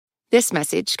This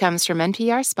message comes from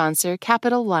NPR sponsor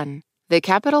Capital One. The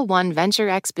Capital One Venture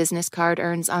X business card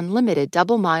earns unlimited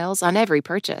double miles on every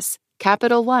purchase.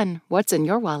 Capital One, what's in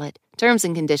your wallet? Terms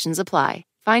and conditions apply.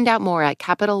 Find out more at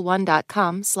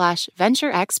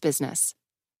CapitalOne.com/VentureXBusiness.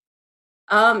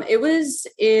 It was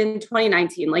in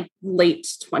 2019, like late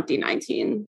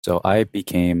 2019. So I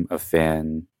became a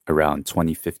fan around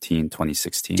 2015,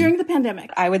 2016. During the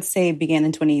pandemic. I would say began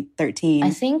in 2013.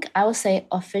 I think I would say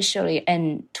officially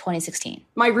in 2016.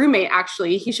 My roommate,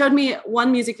 actually, he showed me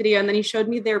one music video and then he showed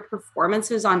me their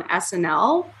performances on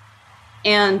SNL.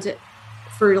 And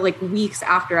for like weeks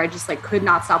after, I just like could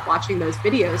not stop watching those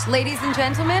videos. Ladies and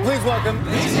gentlemen, please welcome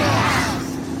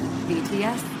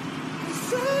BTS.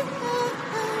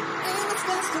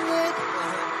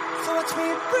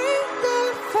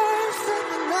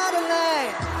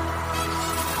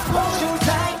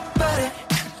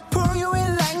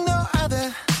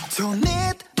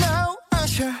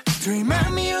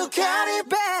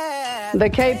 The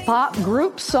K-pop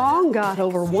group song got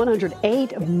over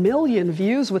 108 million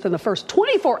views within the first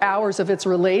 24 hours of its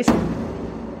release.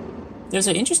 There's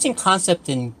an interesting concept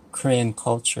in Korean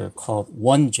culture called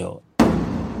wonjo.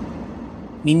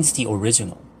 Means the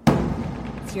original.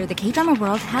 Here, the K-drama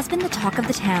world has been the talk of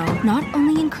the town, not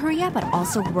only in Korea, but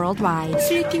also worldwide.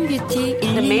 Sleeping Beauty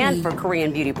in demand for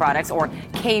Korean beauty products, or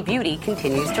K-beauty,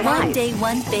 continues to rise. One day,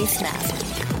 one face mask.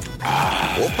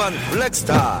 Open Black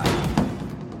Star.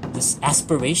 This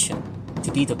aspiration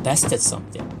to be the best at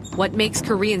something. What makes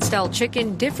Korean-style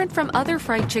chicken different from other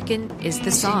fried chicken is the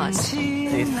sauce.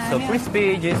 It's so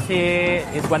crispy, juicy.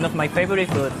 It's one of my favorite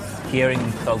foods here in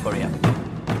South Korea.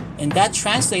 And that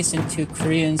translates into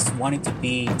Koreans wanting to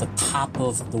be the top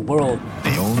of the world.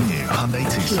 The all-new Hyundai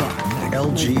Tucson,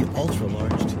 LG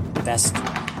ultra-large. Best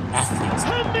athletes.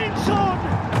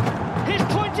 His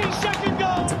 22nd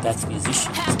goal. The best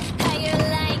musicians.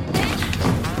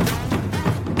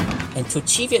 And to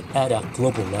achieve it at a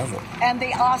global level. And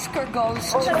the Oscar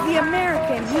goes to the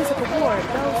American Music Award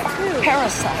goes to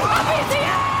Parasite.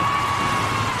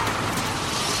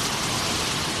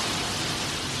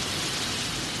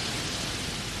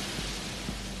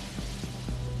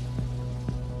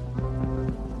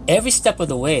 Every step of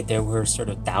the way, there were sort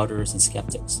of doubters and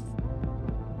skeptics.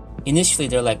 Initially,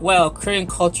 they're like, well, Korean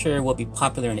culture will be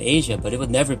popular in Asia, but it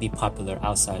would never be popular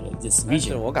outside of this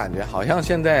region. 我感觉好像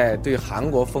现在对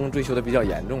韩国风追求的比较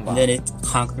严重吧。 And then it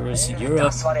conquers Europe.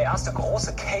 Das war der erste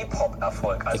große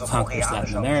K-Pop-Erfolg, also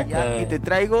koreanischer America. Te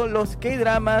traigo los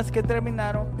K-dramas que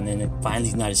terminaron. And then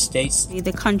finally the United States.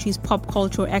 The country's pop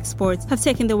culture exports have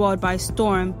taken the world by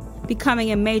storm,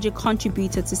 becoming a major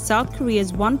contributor to South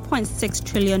Korea's $1.6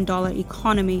 trillion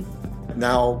economy.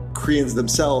 Now, Koreans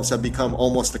themselves have become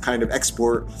almost a kind of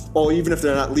export, or even if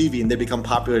they're not leaving, they become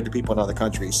popular to people in other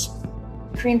countries.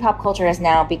 Korean pop culture has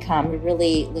now become a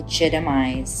really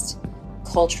legitimized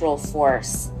cultural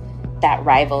force that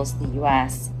rivals the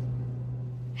US.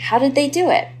 How did they do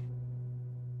it?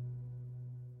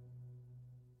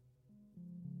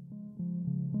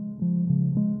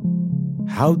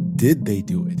 How did they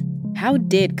do it? How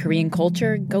did Korean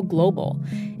culture go global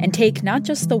and take not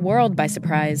just the world by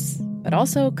surprise, but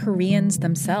also Koreans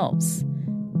themselves?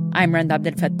 I'm Rand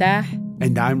Abdel Fattah.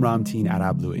 And I'm Ramteen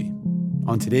Arablouei.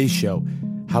 On today's show,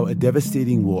 how a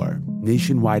devastating war,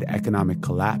 nationwide economic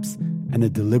collapse, and a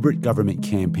deliberate government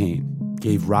campaign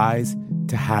gave rise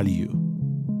to Hallyu,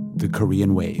 the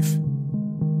Korean wave.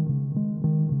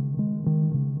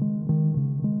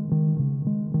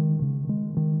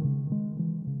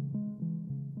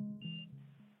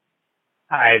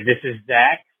 Hi, this is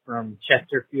Zach from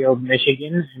Chesterfield,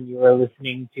 Michigan, and you are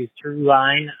listening to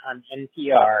Throughline on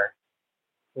NPR.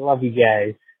 Love you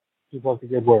guys. Keep up the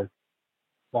good work.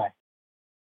 Bye.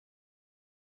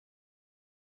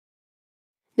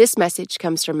 This message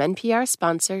comes from NPR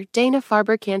sponsor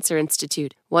Dana-Farber Cancer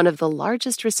Institute, one of the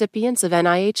largest recipients of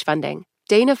NIH funding.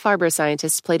 Dana-Farber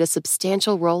scientists played a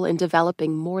substantial role in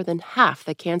developing more than half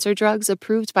the cancer drugs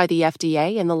approved by the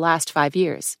FDA in the last 5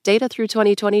 years, data through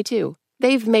 2022.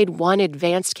 They've made one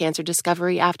advanced cancer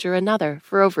discovery after another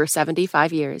for over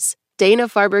 75 years.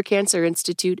 Dana-Farber Cancer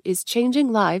Institute is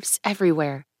changing lives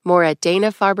everywhere. More at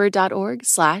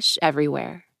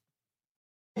danafarber.org/everywhere.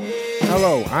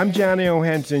 Hello, I'm Johnny O.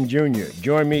 Henson Jr.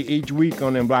 Join me each week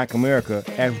on In Black America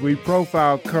as we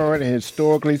profile current and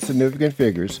historically significant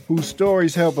figures whose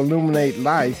stories help illuminate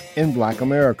life in Black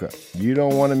America. You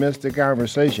don't want to miss the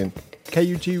conversation.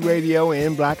 KUT Radio and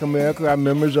In Black America are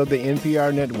members of the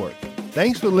NPR network.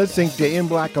 Thanks for listening to In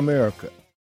Black America.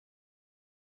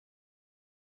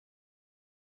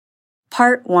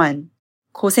 Part 1.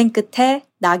 고생 끝에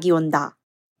낙이 온다.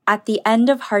 At the end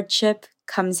of hardship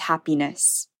comes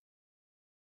happiness.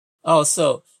 Oh,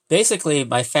 so basically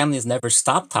my family has never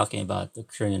stopped talking about the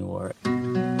Korean War.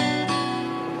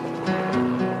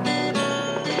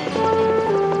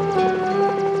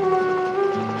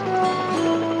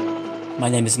 My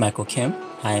name is Michael Kim.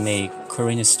 I am a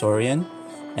Korean historian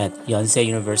at Yonsei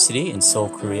University in Seoul,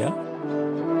 Korea.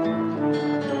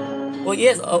 Well,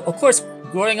 yes, of course,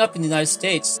 growing up in the United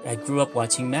States, I grew up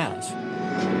watching MASH.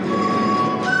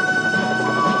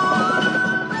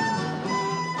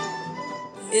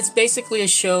 It's basically a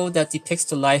show that depicts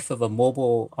the life of a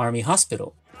mobile army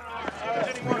hospital.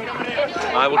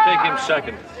 I will take him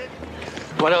second.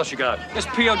 What else you got? This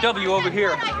POW over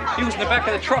here. He was in the back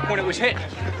of the truck when it was hit.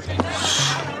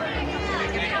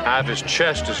 Half his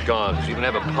chest is gone. Does he even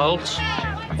have a pulse?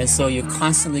 And so you're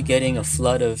constantly getting a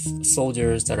flood of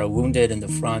soldiers that are wounded in the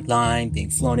front line, being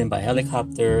flown in by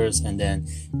helicopters. And then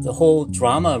the whole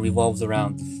drama revolves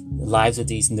around the lives of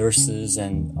these nurses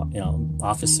and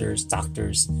officers,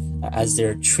 doctors, as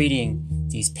they're treating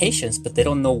these patients, but they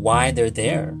don't know why they're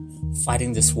there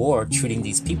fighting this war, treating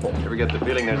these people. You ever get the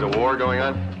feeling there's a war going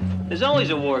on? There's always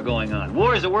a war going on.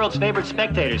 War is the world's favorite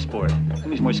spectator sport. Give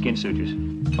me some more skin sutures.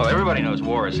 Oh, everybody knows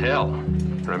war is hell.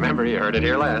 Remember, you heard it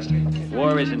here last.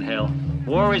 War isn't hell.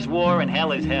 War is war and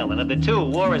hell is hell. And of the two,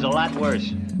 war is a lot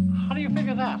worse. How do you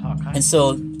figure that, Hawkeye? And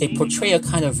so they portray a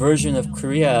kind of version of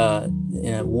Korea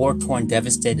in a war-torn,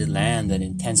 devastated land and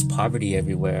intense poverty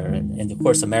everywhere. And of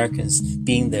course, Americans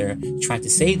being there, trying to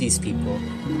save these people.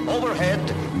 Overhead,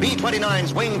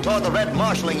 B-29s wing toward the Red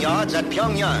marshalling yards at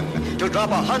Pyongyang to drop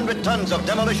 100 tons of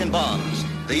demolition bombs.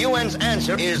 The UN's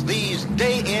answer is these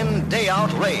day-in,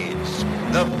 day-out raids,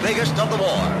 the biggest of the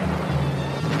war.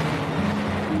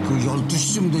 그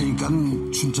 12시쯤 되니까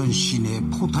춘천 시내에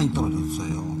포탄이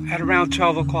떨어졌어요. At around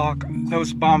 12 o'clock, there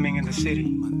was bombing in the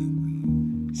city.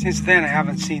 Since then, I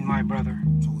haven't seen my brother.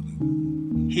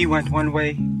 He went one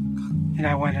way, and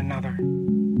I went another.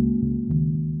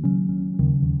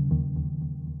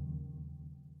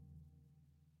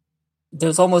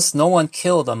 There's almost no one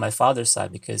killed on my father's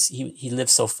side because he lived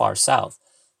so far south.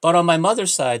 But on my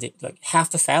mother's side, half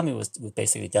the family was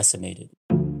basically decimated.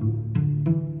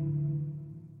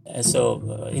 And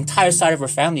so entire side of her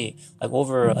family,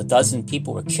 over a dozen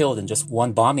people were killed in just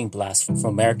one bombing blast from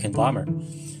American bomber.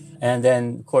 And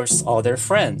then, of course, all their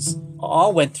friends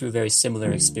all went through very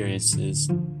similar experiences.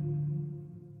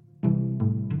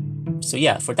 So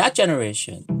yeah, for that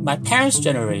generation, my parents'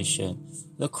 generation,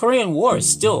 the Korean War is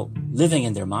still living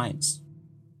in their minds.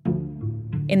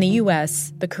 In the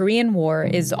U.S., the Korean War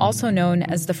is also known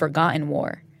as the Forgotten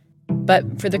War.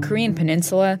 But for the Korean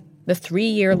Peninsula, the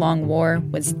 3-year-long war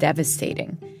was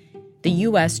devastating. The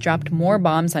U.S. dropped more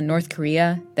bombs on North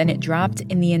Korea than it dropped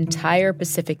in the entire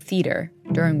Pacific theater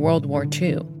during World War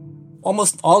II.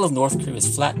 Almost all of North Korea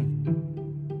was flattened.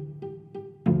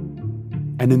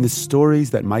 And in the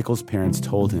stories that Michael's parents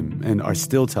told him and are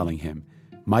still telling him,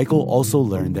 Michael also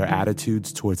learned their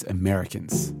attitudes towards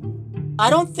Americans. I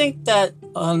don't think that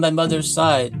on my mother's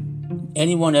side,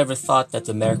 anyone ever thought that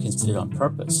the Americans did it on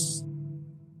purpose.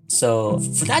 So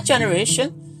for that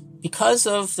generation, because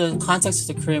of the context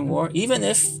of the Korean War, even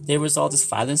if there was all this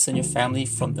violence in your family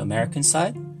from the American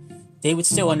side, they would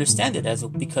still understand it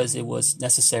because it was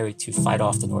necessary to fight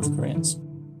off the North Koreans.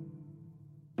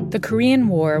 The Korean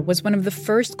War was one of the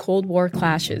first Cold War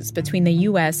clashes between the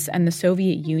U.S. and the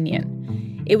Soviet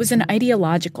Union. It was an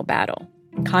ideological battle,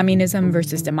 communism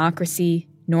versus democracy,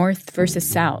 North versus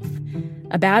South,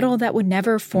 a battle that would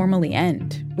never formally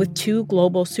end, with two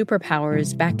global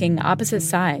superpowers backing opposite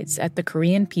sides at the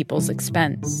Korean people's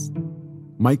expense.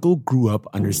 Michael grew up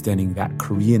understanding that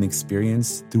Korean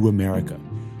experience through America.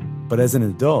 But as an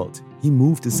adult, he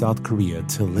moved to South Korea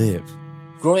to live.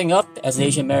 Growing up as an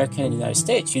Asian American in the United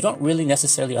States, you don't really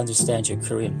necessarily understand your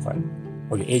Korean part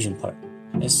or your Asian part.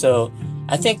 And so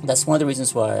I think that's one of the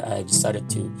reasons why I decided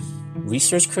to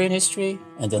research Korean history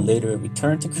and then later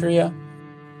return to Korea,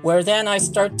 where then I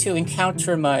start to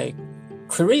encounter my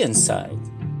Korean side.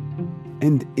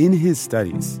 And in his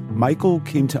studies, Michael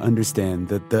came to understand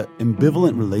that the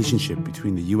ambivalent relationship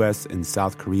between the U.S. and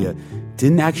South Korea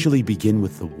didn't actually begin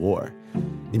with the war.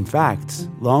 In fact,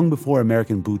 long before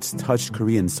American boots touched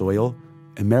Korean soil,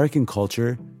 American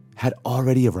culture had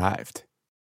already arrived.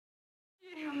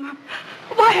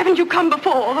 Why haven't you come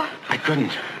before? I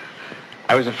couldn't.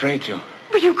 I was afraid to.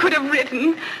 But you could have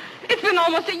written. It's been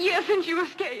almost a year since you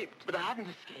escaped. But I haven't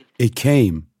escaped. It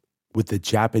came with the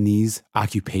Japanese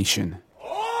occupation.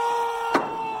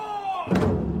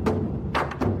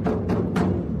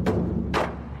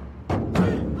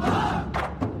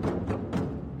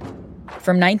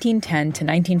 From 1910 to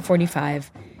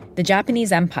 1945, the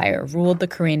Japanese Empire ruled the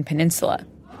Korean Peninsula.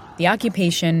 The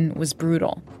occupation was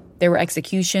brutal. There were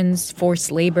executions,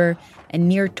 forced labor, and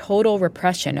near total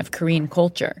repression of Korean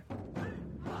culture.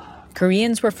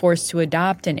 Koreans were forced to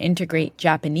adopt and integrate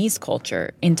Japanese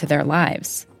culture into their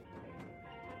lives.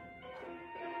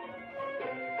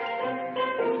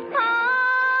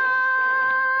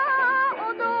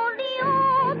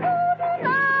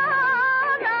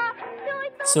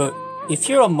 So if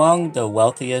you're among the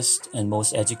wealthiest and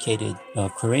most educated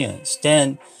Koreans,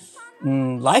 then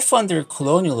life under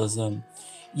colonialism,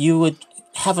 you would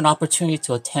have an opportunity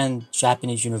to attend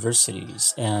Japanese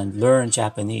universities and learn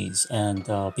Japanese and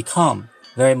become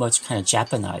very much kind of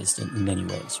Japanized in many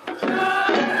ways.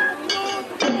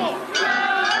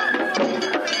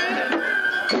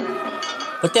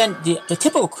 But then the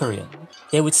typical Korean,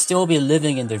 they would still be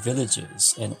living in their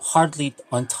villages and hardly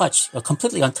untouched, or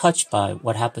completely untouched by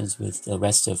what happens with the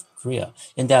rest of Korea,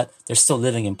 in that they're still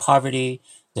living in poverty,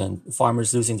 then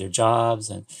farmers losing their jobs.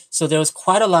 And so there was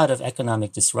quite a lot of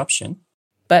economic disruption.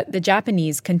 But the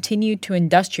Japanese continued to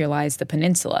industrialize the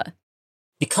peninsula.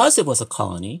 Because it was a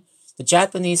colony, the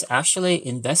Japanese actually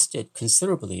invested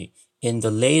considerably in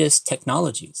the latest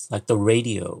technologies, like the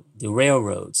radio, the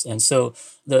railroads. And so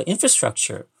the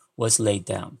infrastructure was laid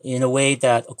down in a way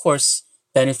that, of course,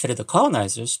 benefited the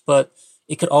colonizers, but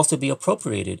it could also be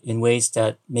appropriated in ways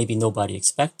that maybe nobody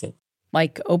expected.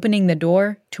 Like opening the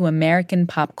door to American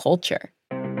pop culture.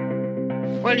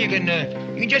 Well, you can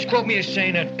just quote me as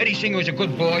saying that Eddie Singer was a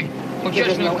good boy, but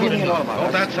just not good enough.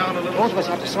 Oh, that sound a little... Both of us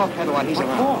have to soft pedal while he's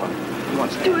around.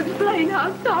 To explain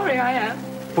how sorry I am.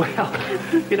 Well,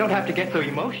 you don't have to get so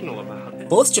emotional about it.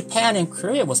 Both Japan and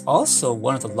Korea was also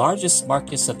one of the largest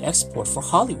markets of export for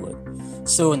Hollywood.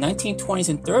 So in 1920s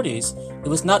and 30s, it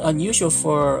was not unusual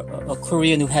for a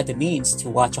Korean who had the means to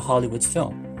watch a Hollywood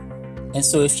film. And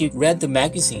so if you read the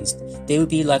magazines, they would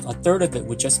be like a third of it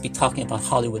would just be talking about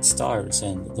Hollywood stars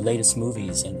and the latest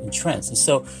movies and trends. And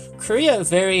so Korea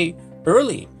very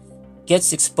early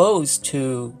gets exposed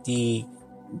to the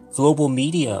global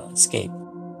media scape.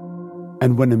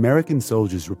 And when American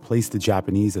soldiers replaced the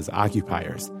Japanese as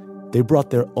occupiers, they brought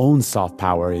their own soft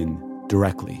power in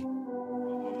directly.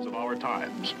 Of our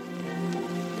times.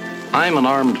 I'm an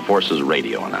armed forces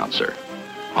radio announcer.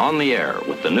 On the air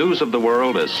with the news of the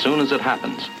world as soon as it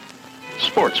happens.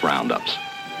 Sports roundups,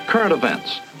 current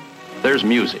events. There's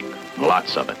music,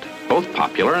 lots of it, both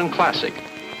popular and classic.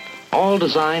 All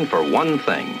designed for one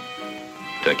thing,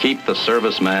 to keep the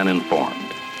serviceman informed.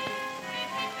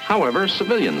 However,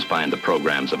 civilians find the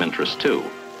programs of interest too,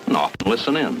 and often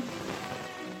listen in.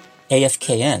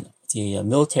 AFKN, the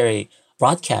military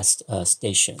broadcast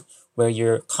station, where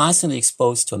you're constantly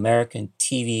exposed to American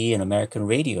TV and American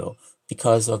radio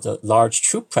because of the large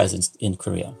troop presence in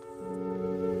Korea.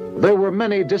 There were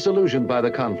many disillusioned by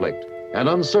the conflict and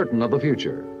uncertain of the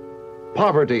future.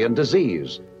 Poverty and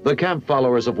disease, the camp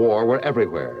followers of war, were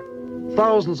everywhere.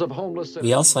 Thousands of homeless...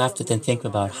 We also have to then think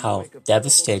about how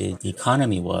devastated the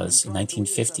economy was in the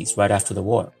 1950s, right after the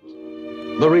war.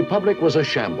 The Republic was a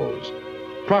shambles.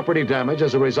 Property damage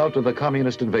as a result of the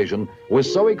communist invasion was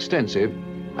so extensive,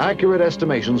 accurate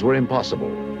estimations were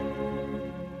impossible.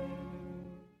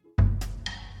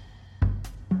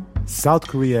 South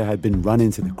Korea had been run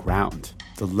into the ground.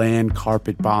 The land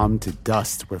carpet bombed to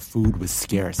dust where food was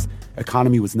scarce,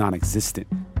 economy was non-existent,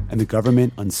 and the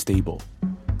government unstable.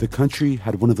 The country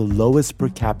had one of the lowest per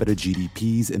capita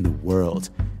GDPs in the world.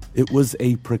 It was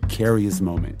a precarious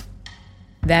moment.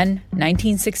 Then,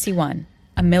 1961,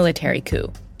 a military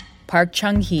coup. Park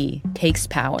Chung-hee takes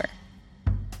power.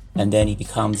 And then he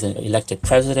becomes an elected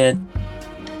president.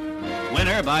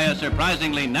 Winner by a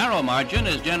surprisingly narrow margin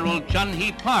is General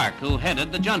Chun-hee Park, who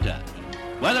headed the junta.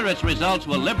 Whether its results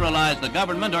will liberalize the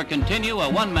government or continue a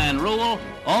one-man rule,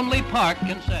 only Park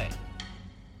can say.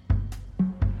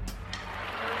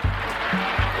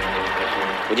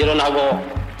 부지런하고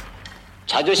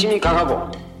자존심이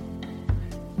강하고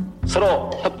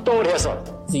서로 협동을 해서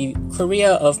The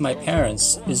Korea of my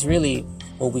parents is really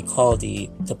what we call the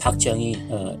Park Chung-hee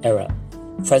era.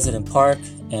 President Park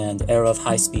and the era of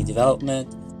high-speed development.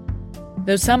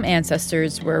 Though some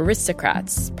ancestors were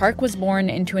aristocrats, Park was born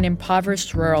into an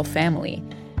impoverished rural family.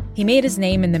 He made his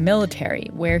name in the military,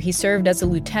 where he served as a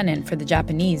lieutenant for the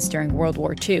Japanese during World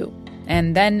War II,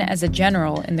 and then as a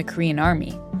general in the Korean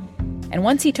Army. And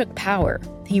once he took power,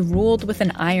 he ruled with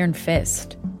an iron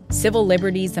fist. Civil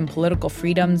liberties and political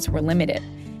freedoms were limited,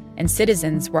 and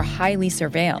citizens were highly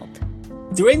surveilled.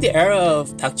 During the era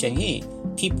of Park Chung-hee,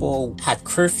 people had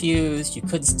curfews, you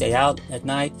couldn't stay out at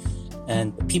night,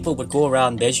 and people would go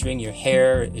around measuring your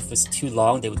hair. If it was too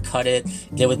long, they would cut it.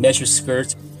 They would measure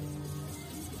skirts.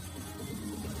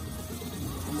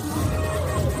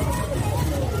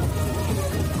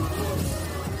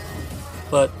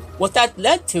 But what that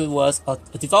led to was a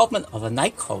development of a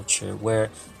night culture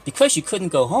where, because you couldn't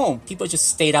go home, people just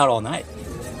stayed out all night.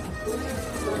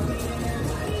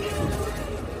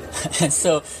 And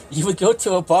so you would go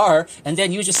to a bar and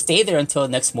then you just stay there until the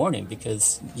next morning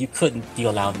because you couldn't be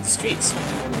allowed in the streets.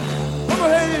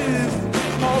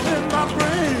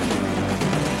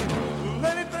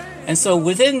 And so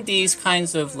within these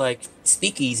kinds of like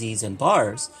speakeasies and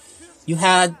bars, you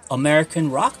had American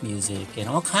rock music and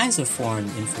all kinds of foreign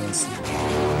influences.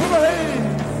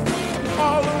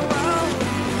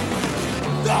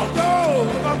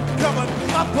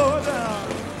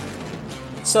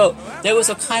 So there was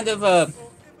a kind of a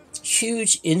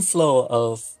huge inflow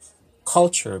of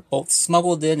culture, both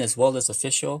smuggled in as well as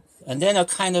official, and then a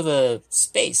kind of a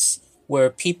space where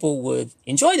people would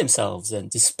enjoy themselves, and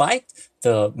despite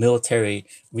the military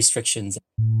restrictions.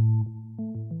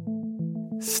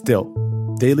 Still,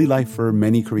 daily life for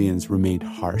many Koreans remained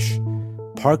harsh.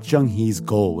 Park Chung-hee's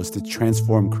goal was to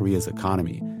transform Korea's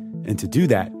economy, and to do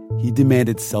that, he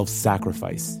demanded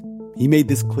self-sacrifice. He made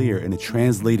this clear in a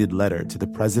translated letter to the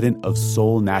president of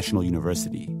Seoul National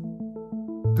University.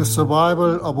 The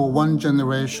survival of one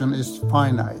generation is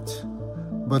finite,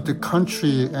 but the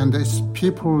country and its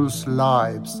people's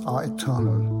lives are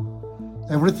eternal.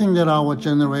 Everything that our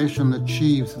generation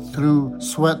achieves through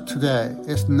sweat today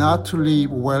is not to live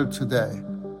well today,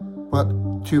 but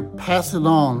to pass it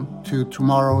on to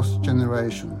tomorrow's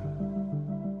generation.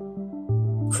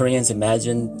 Koreans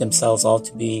imagine themselves all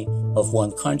to be of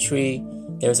one country.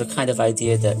 There's a kind of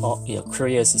idea that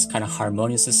Korea is this kind of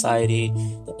harmonious society,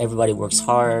 that everybody works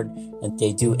hard, and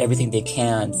they do everything they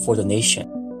can for the nation.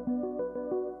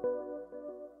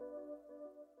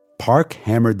 Park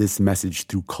hammered this message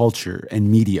through culture and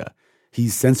media. He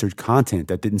censored content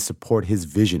that didn't support his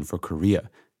vision for Korea,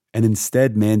 and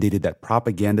instead mandated that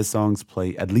propaganda songs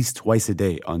play at least twice a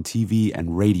day on TV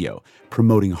and radio,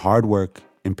 promoting hard work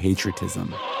and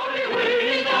patriotism.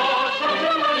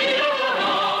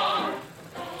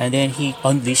 And then he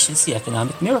unleashes the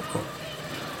economic miracle.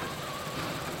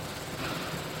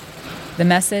 The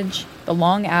message, the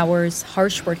long hours,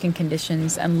 harsh working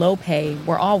conditions, and low pay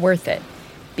were all worth it,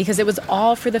 because it was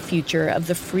all for the future of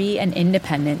the free and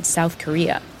independent South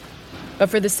Korea. But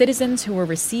for the citizens who were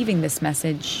receiving this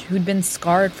message, who'd been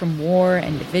scarred from war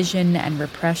and division and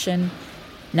repression,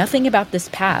 nothing about this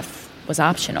path was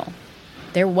optional.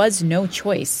 There was no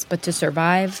choice but to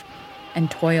survive and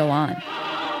toil on.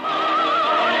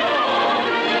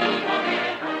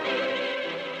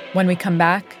 When we come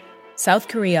back, South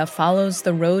Korea follows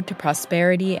the road to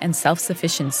prosperity and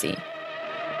self-sufficiency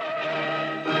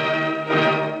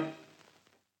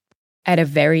at a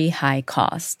very high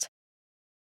cost.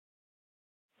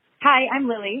 Hi, I'm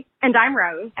Lily. And I'm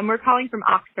Rose. And we're calling from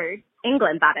Oxford,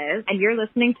 England, that is. And you're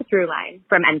listening to Throughline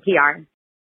from NPR.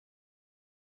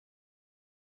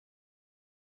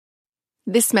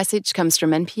 This message comes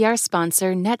from NPR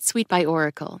sponsor NetSuite by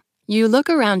Oracle. You look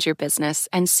around your business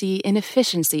and see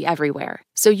inefficiency everywhere.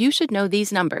 So you should know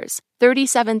these numbers.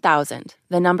 37,000,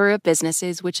 the number of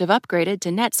businesses which have upgraded to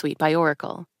NetSuite by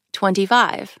Oracle.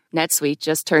 25, NetSuite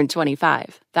just turned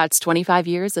 25. That's 25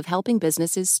 years of helping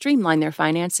businesses streamline their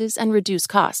finances and reduce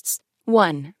costs.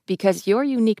 1, because your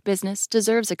unique business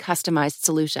deserves a customized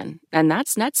solution, and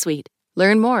that's NetSuite.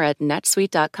 Learn more at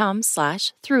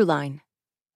netsuite.com/throughline.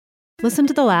 Listen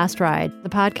to The Last Ride, the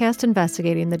podcast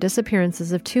investigating the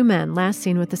disappearances of two men last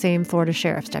seen with the same Florida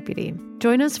sheriff's deputy.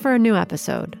 Join us for a new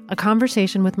episode, a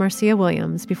conversation with Marcia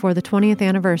Williams before the 20th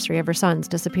anniversary of her son's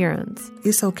disappearance.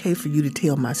 It's okay for you to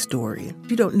tell my story.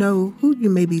 You don't know who you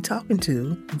may be talking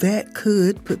to. That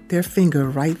could put their finger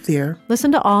right there.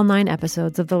 Listen to all 9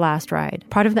 episodes of The Last Ride,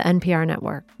 part of the NPR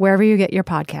network, wherever you get your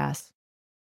podcasts.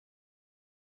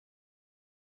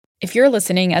 If you're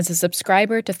listening as a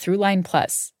subscriber to Throughline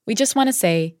Plus, we just want to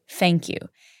say thank you.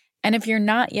 And if you're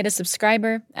not yet a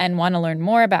subscriber and want to learn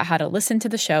more about how to listen to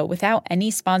the show without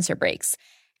any sponsor breaks,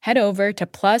 head over to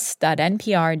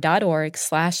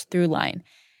plus.npr.org/Throughline.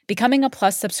 Becoming a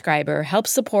Plus subscriber helps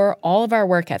support all of our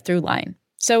work at Throughline,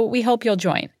 so we hope you'll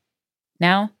join.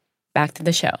 Now, back to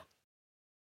the show.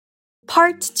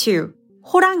 Part 2.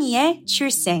 호랑이의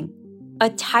출생. A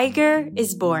Tiger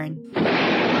is Born.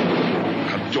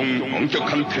 각종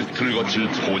엄격한 테스트를 거친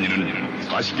토니는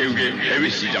 40개국의 해외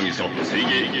시장에서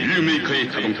세계 인류 메이커의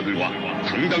자동차들과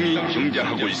당당히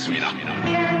경쟁하고 있습니다.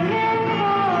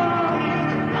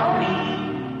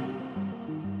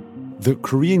 The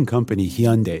Korean company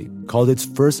Hyundai called its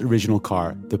first original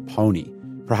car the Pony,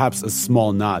 perhaps a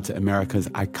small nod to America's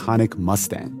iconic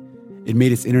Mustang. It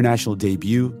made its international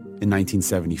debut in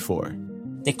 1974.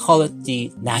 They call it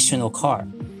the national car.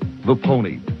 The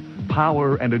Pony,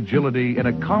 power and agility in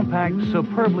a compact,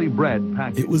 superbly bred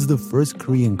package. It was the first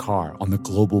Korean car on the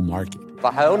global market. The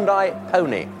Hyundai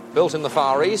Pony, built in the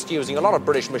Far East using a lot of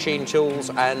British machine tools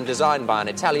and designed by an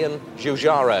Italian,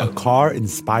 Giugiaro. A car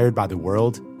inspired by the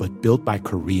world, but built by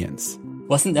Koreans.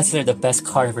 Wasn't necessarily the best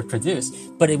car ever produced,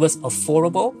 but it was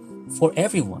affordable for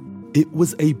everyone. It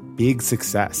was a big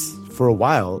success. For a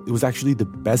while, it was actually the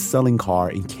best-selling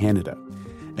car in Canada.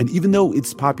 And even though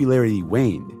its popularity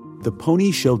waned, the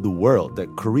Pony showed the world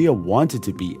that Korea wanted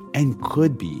to be and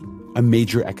could be a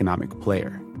major economic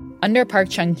player. Under Park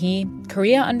Chung-hee,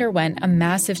 Korea underwent a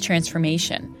massive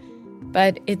transformation,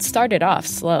 but it started off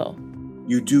slow.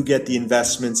 You do get the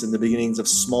investments in the beginnings of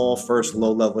small, first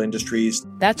low-level industries.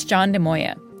 That's John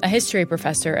DeMoya, a history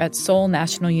professor at Seoul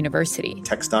National University.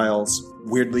 Textiles,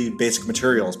 weirdly basic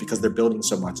materials because they're building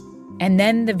so much. And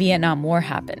then the Vietnam War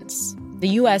happens. The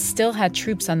U.S. still had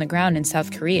troops on the ground in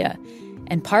South Korea,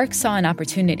 and Park saw an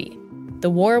opportunity. The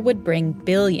war would bring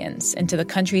billions into the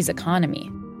country's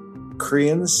economy.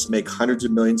 Koreans make hundreds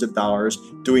of millions of dollars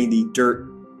doing the dirt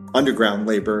underground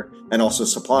labor and also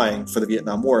supplying for the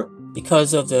Vietnam War.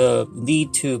 Because of the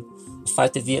need to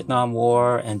fight the Vietnam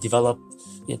War and develop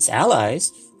its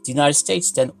allies, the United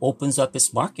States then opens up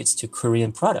its markets to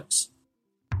Korean products.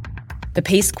 The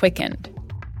pace quickened.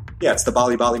 Yeah, it's the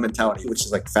Bali mentality, which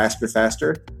is like faster,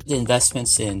 faster. The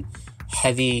investments in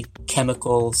heavy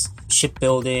chemicals,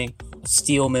 shipbuilding,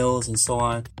 steel mills, and so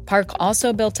on. Park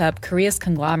also built up Korea's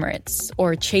conglomerates,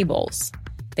 or chaebols.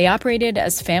 They operated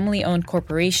as family-owned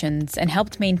corporations and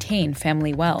helped maintain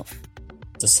family wealth.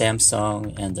 The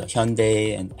Samsung and the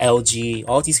Hyundai and LG,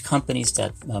 all these companies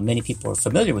that many people are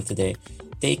familiar with today,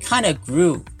 they kind of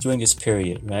grew during this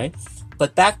period, right?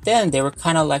 But back then, they were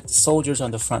kind of like the soldiers on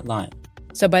the front line.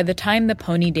 So by the time the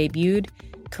Pony debuted,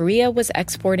 Korea was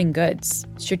exporting goods,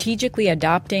 strategically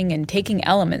adopting and taking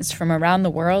elements from around the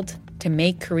world to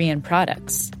make Korean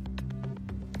products.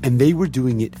 And they were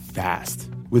doing it fast,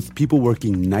 with people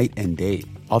working night and day,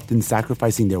 often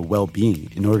sacrificing their well-being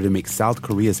in order to make South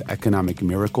Korea's economic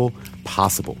miracle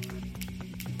possible.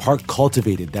 Park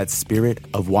cultivated that spirit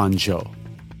of Wanzhou.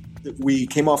 We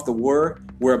came off the war,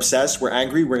 we're obsessed, we're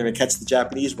angry, we're going to catch the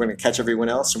Japanese, we're going to catch everyone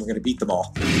else, and we're going to beat them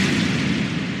all.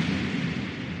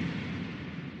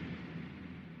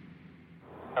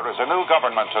 There is a new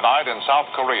government tonight in South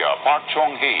Korea. Park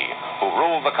Chung-hee, who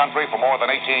ruled the country for more than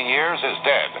 18 years, is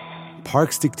dead.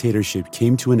 Park's dictatorship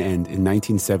came to an end in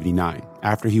 1979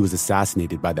 after he was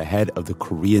assassinated by the head of the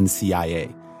Korean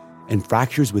CIA, and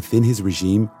fractures within his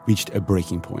regime reached a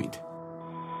breaking point.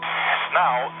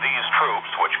 Now, these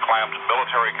troops, which clamped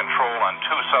military control on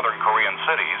 2 southern Korean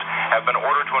cities, have been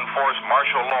ordered to enforce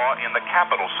martial law in the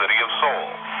capital city of Seoul.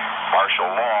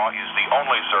 Martial law is the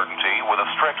only certainty with a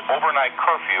strict overnight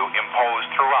curfew imposed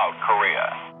throughout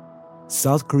Korea.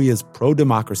 South Korea's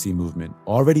pro-democracy movement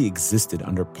already existed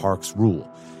under Park's rule,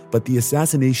 but the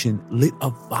assassination lit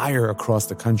a fire across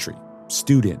the country.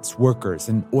 Students, workers,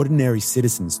 and ordinary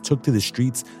citizens took to the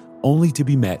streets only to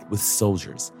be met with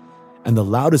soldiers. And the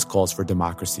loudest calls for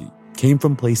democracy came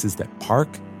from places that Park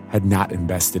had not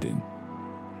invested in.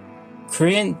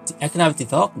 Korean economic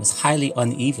development is highly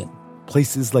uneven.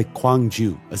 Places like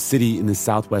Gwangju, a city in the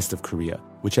southwest of Korea,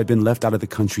 which had been left out of the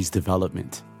country's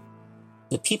development.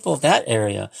 The people of that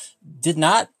area did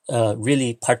not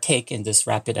really partake in this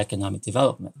rapid economic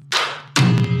development.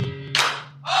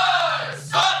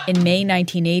 In May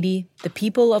 1980, the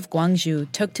people of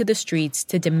Gwangju took to the streets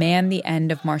to demand the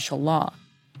end of martial law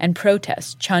and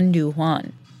protest Chun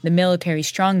Doo-hwan, the military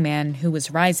strongman who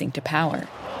was rising to power.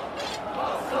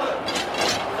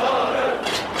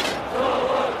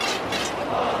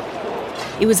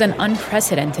 It was an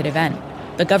unprecedented event.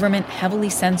 The government heavily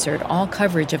censored all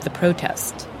coverage of the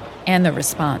protest and the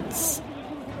response.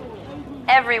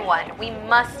 Everyone, we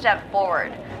must step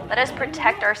forward. Let us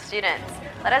protect our students.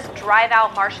 Let us drive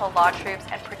out martial law troops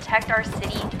and protect our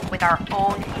city with our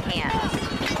own hands.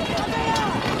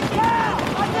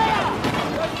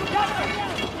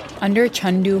 Under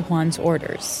Chun Doo-hwan's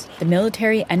orders, the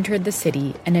military entered the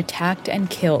city and attacked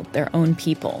and killed their own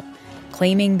people,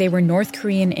 claiming they were North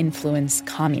Korean-influenced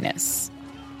communists.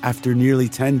 After nearly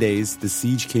 10 days, the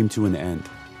siege came to an end.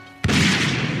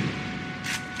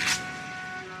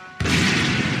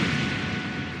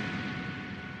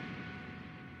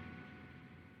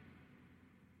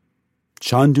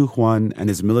 Chun Doo-hwan and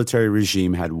his military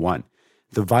regime had won.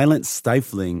 The violent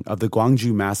stifling of the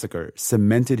Gwangju massacre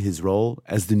cemented his role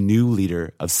as the new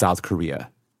leader of South Korea.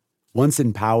 Once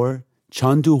in power,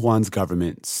 Chun Doo-hwan's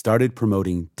government started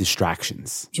promoting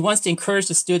distractions. He wants to encourage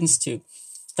the students to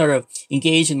sort of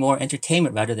engage in more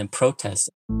entertainment rather than protest.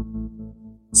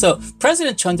 So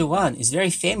President Chun Doo-hwan is very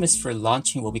famous for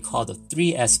launching what we call the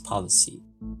 3S policy: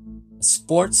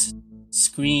 sports,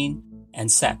 screen,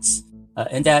 and sex.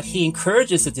 And that he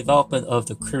encourages the development of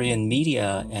the Korean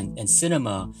media and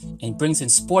cinema and brings in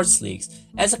sports leagues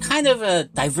as a kind of a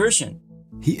diversion.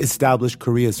 He established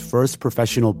Korea's first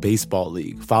professional baseball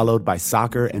league, followed by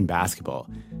soccer and basketball.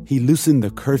 He loosened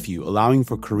the curfew, allowing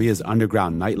for Korea's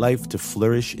underground nightlife to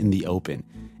flourish in the open.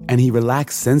 And he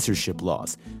relaxed censorship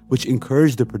laws, which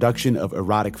encouraged the production of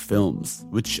erotic films,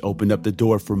 which opened up the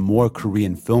door for more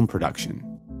Korean film production.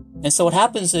 And so what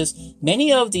happens is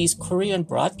many of these Korean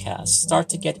broadcasts start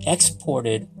to get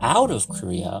exported out of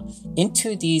Korea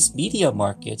into these media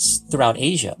markets throughout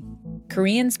Asia.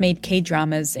 Koreans made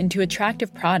K-dramas into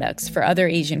attractive products for other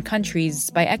Asian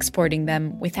countries by exporting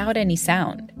them without any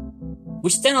sound.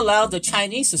 Which then allowed the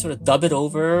Chinese to sort of dub it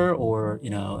over or,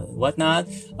 whatnot,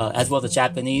 as well the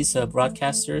Japanese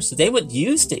broadcasters. So they would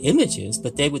use the images,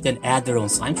 but they would then add their own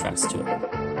soundtracks to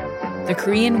it. The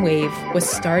Korean wave was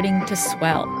starting to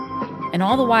swell. And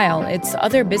all the while, its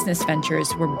other business ventures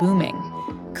were booming.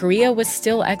 Korea was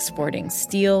still exporting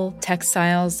steel,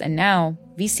 textiles, and now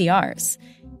VCRs.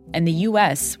 And the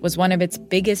U.S. was one of its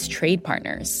biggest trade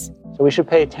partners. So we should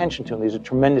pay attention to them. These are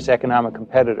tremendous economic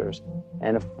competitors.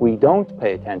 And if we don't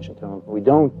pay attention to them, if we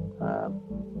don't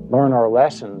learn our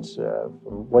lessons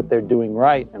from what they're doing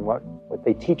right and what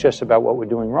they teach us about what we're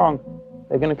doing wrong,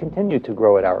 they're going to continue to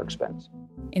grow at our expense.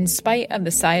 In spite of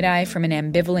the side-eye from an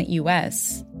ambivalent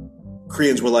U.S.,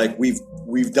 Koreans were like, we've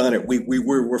done it.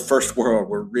 We're first world.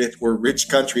 We're a rich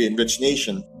country and rich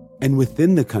nation. And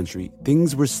within the country,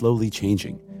 things were slowly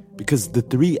changing because the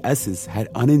 3 S's had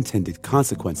unintended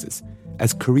consequences.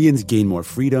 As Koreans gained more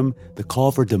freedom, the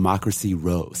call for democracy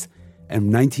rose. And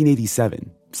in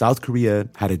 1987, South Korea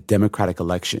had a democratic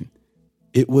election.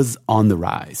 It was on the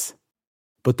rise.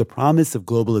 But the promise of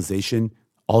globalization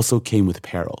also came with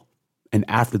peril. And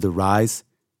after the rise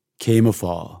came a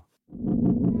fall.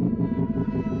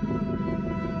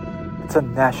 It's a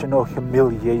national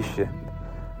humiliation.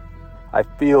 I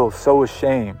feel so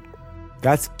ashamed.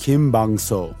 That's Kim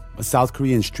Bang-so, a South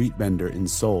Korean street vendor in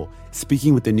Seoul,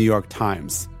 speaking with the New York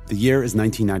Times. The year is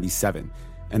 1997,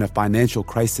 and a financial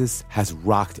crisis has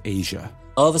rocked Asia.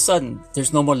 All of a sudden,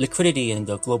 there's no more liquidity in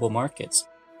the global markets.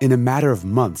 In a matter of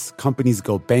months, companies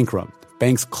go bankrupt,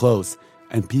 banks close,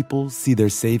 and people see their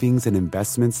savings and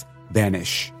investments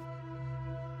vanish.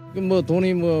 Well,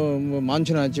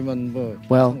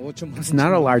 it's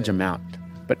not a large amount,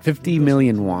 but 50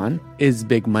 million won is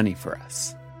big money for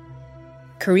us.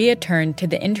 Korea turned to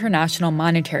the International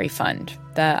Monetary Fund,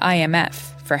 the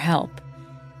IMF, for help.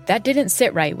 That didn't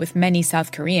sit right with many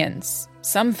South Koreans.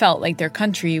 Some felt like their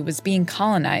country was being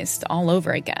colonized all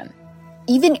over again.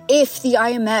 Even if the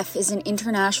IMF is an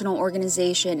international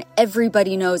organization,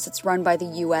 everybody knows it's run by the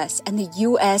U.S., and the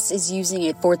U.S. is using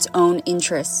it for its own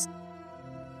interests.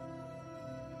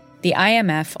 The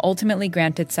IMF ultimately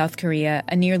granted South Korea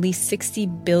a nearly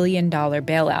 $60 billion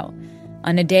bailout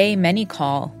on a day many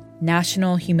call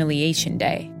National Humiliation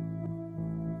Day.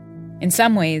 In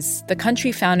some ways, the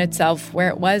country found itself where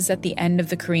it was at the end of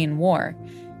the Korean War,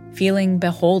 feeling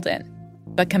beholden,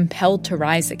 but compelled to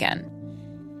rise again.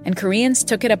 And Koreans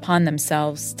took it upon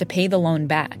themselves to pay the loan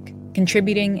back,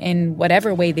 contributing in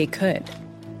whatever way they could.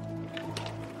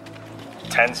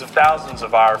 Tens of thousands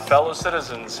of our fellow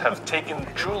citizens have taken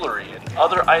jewelry and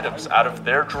other items out of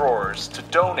their drawers to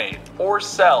donate or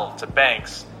sell to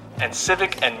banks and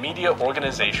civic and media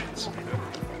organizations.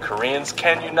 Koreans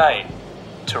can unite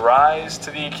to rise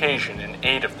to the occasion in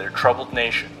aid of their troubled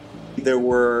nation. There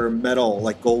were metal,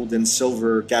 like gold and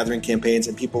silver, gathering campaigns,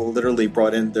 and people literally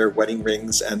brought in their wedding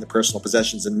rings and the personal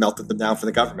possessions and melted them down for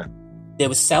the government. They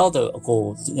would sell the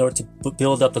gold in order to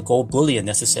build up the gold bullion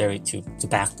necessary to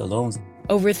back the loans.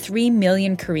 Over 3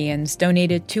 million Koreans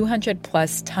donated 200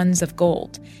 plus tons of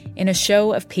gold in a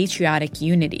show of patriotic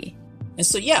unity. And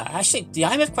so, yeah, actually, the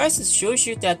IMF crisis shows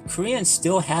you that Koreans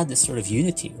still had this sort of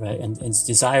unity, right? And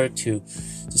desire to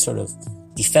sort of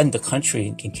defend the country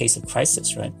in case of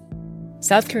crisis, right?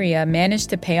 South Korea managed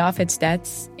to pay off its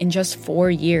debts in just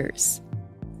 4 years.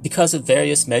 Because of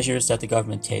various measures that the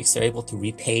government takes, they're able to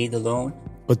repay the loan.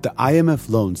 But the IMF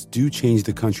loans do change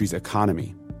the country's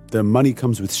economy. The money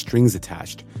comes with strings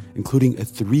attached, including a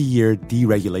 3-year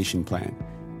deregulation plan.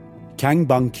 Kang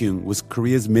Bang-kyung was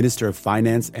Korea's Minister of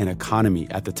Finance and Economy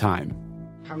at the time.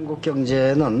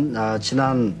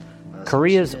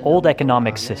 Korea's old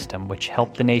economic system, which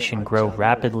helped the nation grow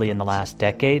rapidly in the last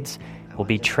decades, will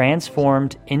be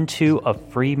transformed into a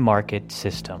free market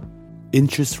system.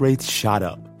 Interest rates shot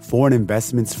up, foreign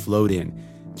investments flowed in,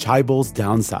 chaebols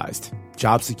downsized,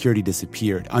 Job security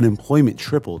disappeared, unemployment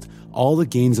tripled. All the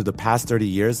gains of the past 30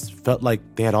 years felt like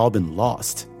they had all been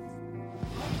lost.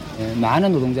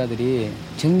 많은 노동자들이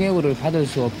정리해고를 받을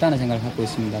수 없다는 생각을 갖고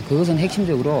있습니다. 그것은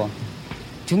핵심적으로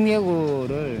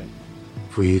정리해고를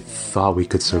If we thought we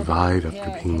could survive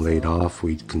after being laid off,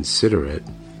 we'd consider it.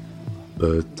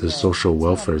 But the social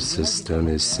welfare system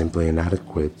is simply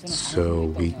inadequate,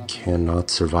 so we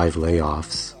cannot survive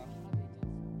layoffs.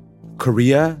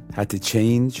 Korea had to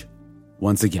change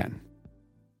once again.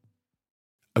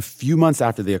 A few months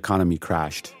after the economy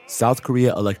crashed, South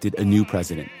Korea elected a new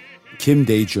president, Kim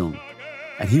Dae-jung,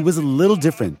 and he was a little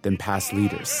different than past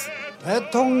leaders. I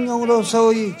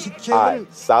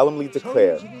solemnly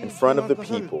declare in front of the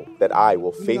people that I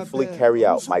will faithfully carry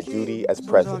out my duty as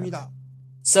president.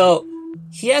 So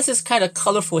he has this kind of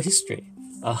colorful history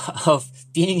of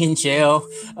being in jail,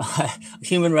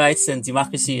 human rights and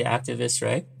democracy activist,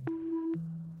 right?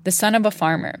 The son of a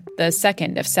farmer, the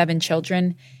second of 7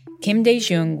 children, Kim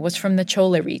Dae-jung was from the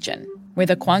Chole region, where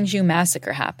the Gwangju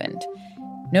massacre happened.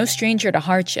 No stranger to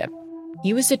hardship,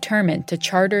 he was determined to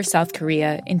charter South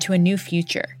Korea into a new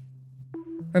future.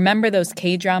 Remember those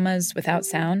K-dramas without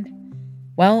sound?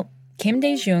 Well, Kim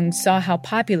Dae-jung saw how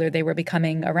popular they were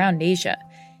becoming around Asia,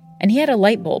 and he had a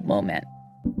light bulb moment.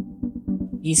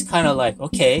 He's kind of like,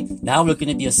 okay, now we're going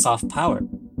to be a soft power.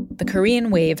 The Korean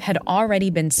wave had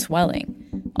already been swelling.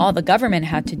 All the government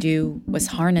had to do was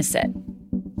harness it.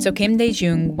 So Kim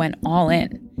Dae-jung went all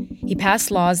in. He passed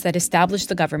laws that established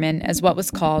the government as what was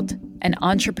called an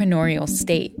entrepreneurial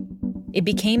state. It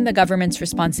became the government's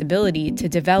responsibility to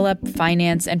develop,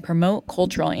 finance, and promote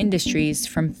cultural industries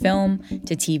from film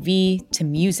to TV to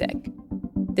music.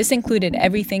 This included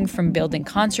everything from building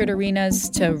concert arenas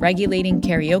to regulating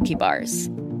karaoke bars.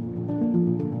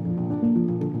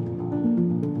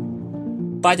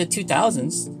 By the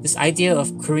 2000s, this idea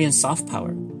of Korean soft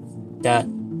power, that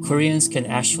Koreans can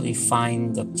actually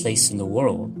find a place in the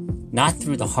world, not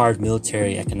through the hard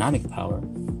military economic power,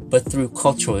 but through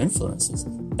cultural influences,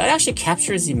 that actually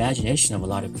captures the imagination of a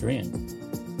lot of Koreans.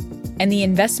 And the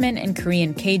investment in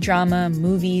Korean K-drama,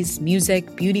 movies,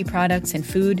 music, beauty products, and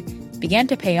food began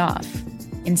to pay off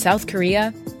in South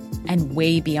Korea and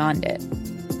way beyond it.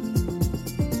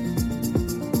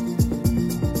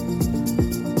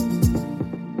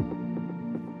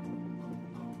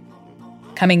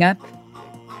 Coming up,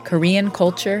 Korean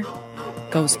culture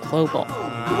goes global.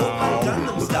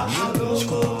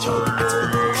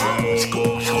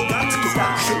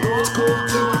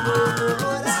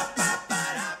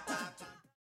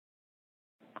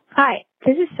 Hi,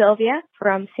 this is Sylvia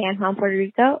from San Juan, Puerto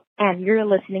Rico, and you're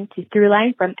listening to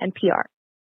Throughline from NPR.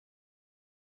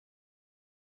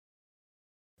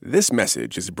 This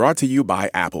message is brought to you by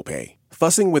Apple Pay.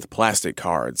 Fussing with plastic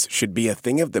cards should be a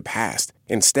thing of the past.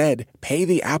 Instead, pay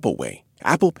the Apple way.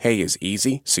 Apple Pay is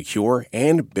easy, secure,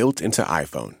 and built into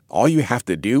iPhone. All you have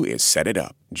to do is set it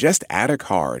up. Just add a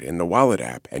card in the Wallet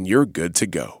app and you're good to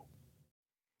go.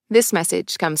 This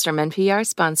message comes from NPR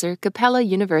sponsor Capella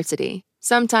University.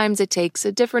 Sometimes it takes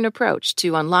a different approach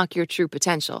to unlock your true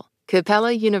potential.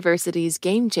 Capella University's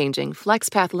game-changing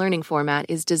FlexPath learning format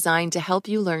is designed to help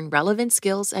you learn relevant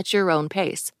skills at your own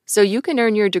pace, so you can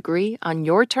earn your degree on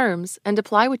your terms and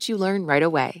apply what you learn right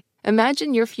away.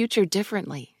 Imagine your future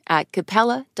differently at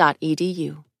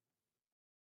capella.edu.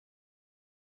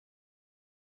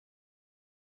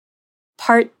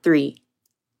 Part 3.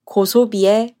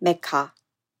 고소비의 Mecca,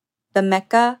 the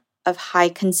Mecca of high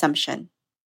consumption.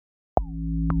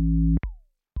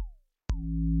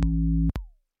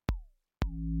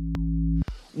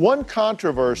 One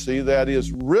controversy that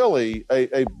is really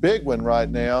a big one right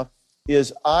now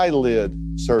is eyelid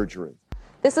surgery.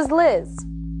 This is Liz.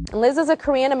 And Liz is a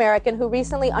Korean American who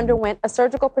recently underwent a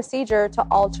surgical procedure to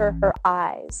alter her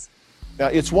eyes. Now,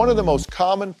 it's one of the most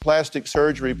common plastic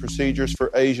surgery procedures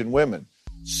for Asian women.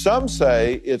 Some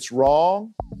say it's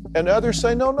wrong, and others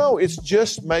say, no, it's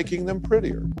just making them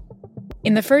prettier.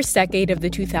 In the first decade of the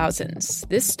 2000s,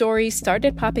 this story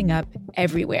started popping up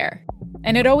everywhere.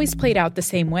 And it always played out the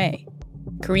same way.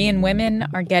 Korean women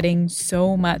are getting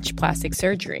so much plastic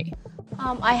surgery.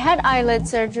 I had eyelid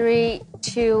surgery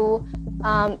to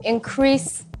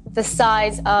increase the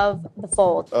size of the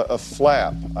fold. A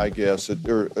flap, I guess,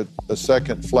 or a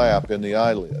second flap in the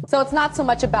eyelid. So it's not so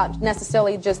much about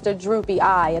necessarily just a droopy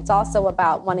eye. It's also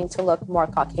about wanting to look more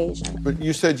Caucasian. But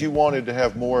you said you wanted to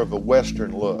have more of a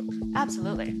Western look.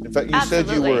 Absolutely. In fact, you said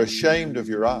you were ashamed of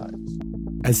your eyes.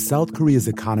 As South Korea's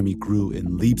economy grew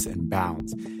in leaps and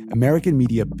bounds, American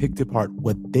media picked apart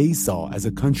what they saw as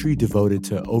a country devoted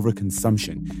to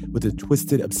overconsumption with a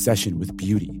twisted obsession with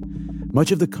beauty.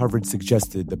 Much of the coverage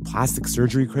suggested the plastic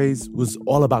surgery craze was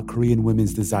all about Korean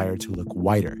women's desire to look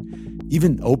whiter.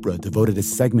 Even Oprah devoted a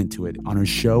segment to it on her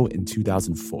show in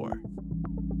 2004.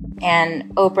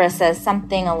 And Oprah says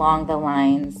something along the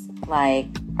lines like,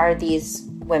 are these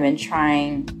women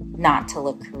trying not to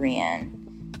look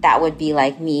Korean? That would be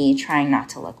like me trying not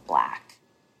to look black.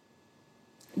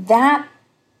 That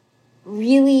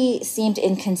really seemed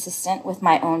inconsistent with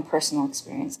my own personal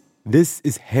experience. This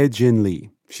is Hae-Jin Lee.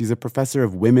 She's a professor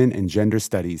of women and gender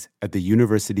studies at the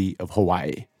University of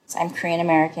Hawaii. I'm Korean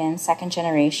American, second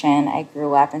generation. I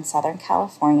grew up in Southern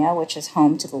California, which is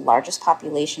home to the largest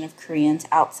population of Koreans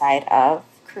outside of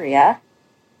Korea.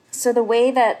 So the way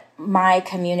that my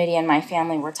community and my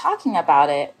family were talking about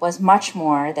it was much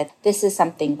more that this is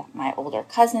something that my older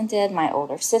cousin did, my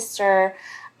older sister,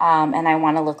 and I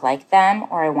want to look like them,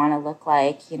 or I want to look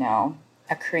like,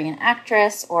 a Korean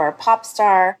actress or a pop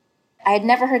star. I had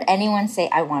never heard anyone say,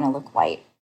 I want to look white.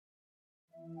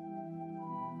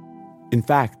 In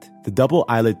fact, the double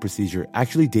eyelid procedure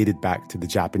actually dated back to the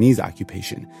Japanese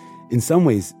occupation. In some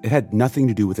ways, it had nothing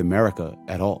to do with America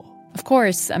at all. Of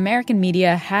course, American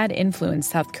media had influenced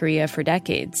South Korea for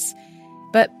decades.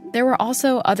 But there were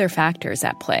also other factors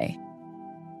at play.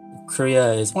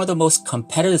 Korea is one of the most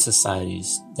competitive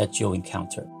societies that you'll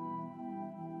encounter.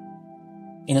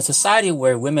 In a society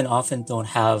where women often don't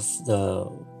have the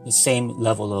same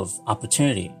level of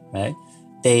opportunity, right?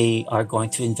 They are going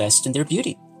to invest in their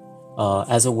beauty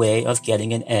as a way of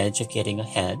getting an edge, of getting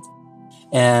ahead.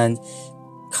 And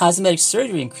cosmetic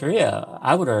surgery in Korea,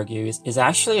 I would argue, is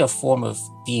actually a form of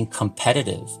being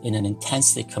competitive in an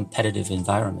intensely competitive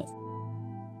environment.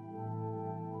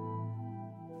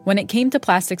 When it came to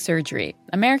plastic surgery,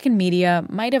 American media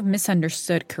might have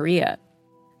misunderstood Korea.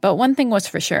 But one thing was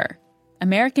for sure.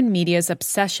 American media's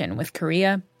obsession with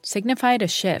Korea signified a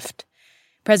shift.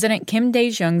 President Kim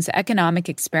Dae-jung's economic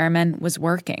experiment was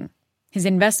working. His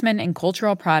investment in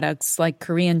cultural products like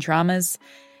Korean dramas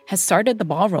has started the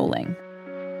ball rolling.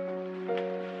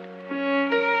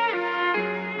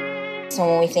 So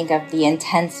when we think of the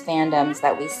intense fandoms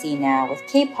that we see now with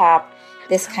K-pop,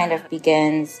 this kind of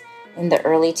begins in the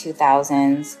early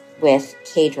 2000s with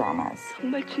K-dramas.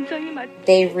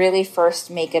 They really first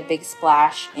make a big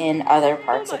splash in other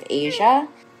parts of Asia.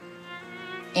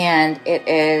 And it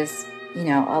is,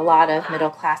 a lot of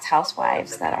middle-class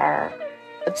housewives that are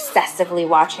obsessively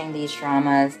watching these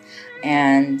dramas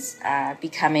and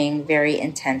becoming very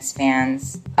intense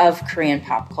fans of Korean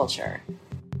pop culture.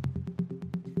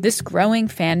 This growing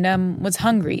fandom was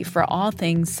hungry for all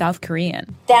things South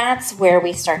Korean. That's where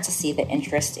we start to see the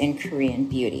interest in Korean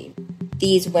beauty.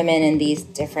 These women in these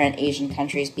different Asian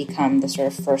countries become the sort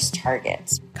of first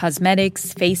targets.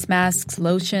 Cosmetics, face masks,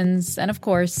 lotions, and of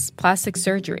course, plastic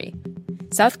surgery.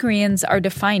 South Koreans are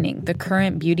defining the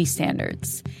current beauty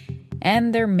standards,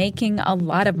 and they're making a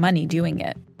lot of money doing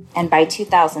it. And by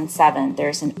 2007,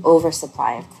 there's an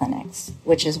oversupply of clinics,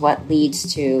 which is what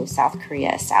leads to South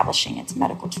Korea establishing its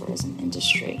medical tourism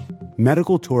industry.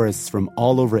 Medical tourists from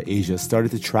all over Asia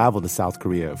started to travel to South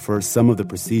Korea for some of the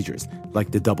procedures,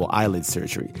 like the double eyelid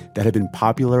surgery, that had been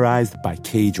popularized by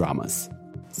K-dramas.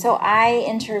 So I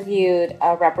interviewed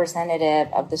a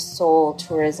representative of the Seoul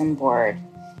Tourism Board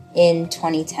in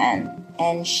 2010,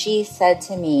 and she said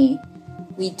to me,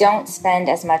 we don't spend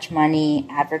as much money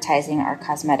advertising our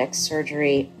cosmetic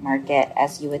surgery market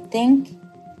as you would think.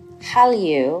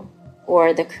 Hallyu,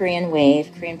 or the Korean wave,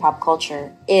 Korean pop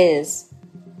culture, is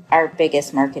our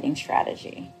biggest marketing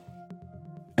strategy.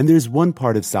 And there's one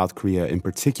part of South Korea in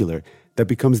particular that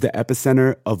becomes the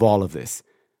epicenter of all of this,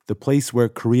 the place where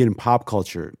Korean pop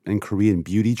culture and Korean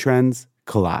beauty trends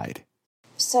collide.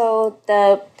 So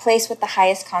the place with the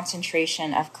highest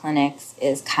concentration of clinics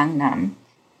is Gangnam,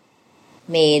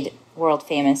 made world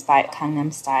famous by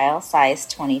Gangnam Style, Psy's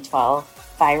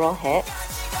 2012 viral hit.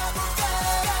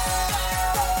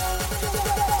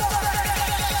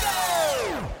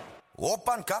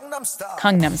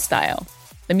 Gangnam Style.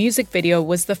 The music video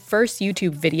was the first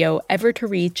YouTube video ever to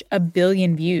reach 1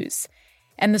 billion views.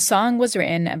 And the song was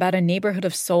written about a neighborhood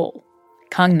of Seoul,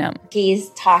 Gangnam. He's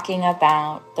talking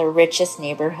about the richest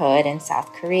neighborhood in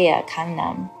South Korea,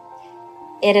 Gangnam.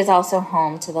 It is also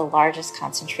home to the largest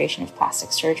concentration of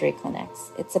plastic surgery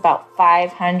clinics. It's about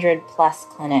 500 plus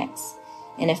clinics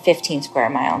in a 15 square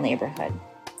mile neighborhood.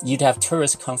 You'd have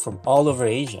tourists come from all over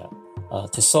Asia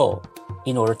to Seoul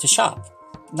in order to shop.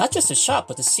 Not just to shop,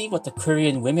 but to see what the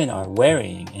Korean women are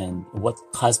wearing and what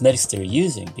cosmetics they're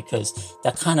using, because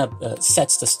that kind of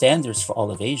sets the standards for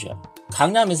all of Asia.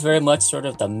 Gangnam is very much sort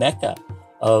of the mecca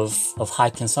of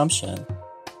high consumption.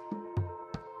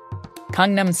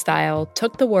 Gangnam Style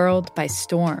took the world by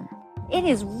storm. It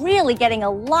is really getting a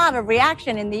lot of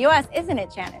reaction in the U.S., isn't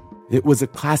it, Janet? It was a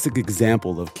classic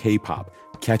example of K-pop.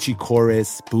 Catchy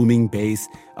chorus, booming bass,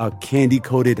 a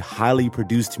candy-coated, highly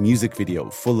produced music video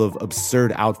full of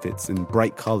absurd outfits and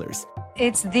bright colors.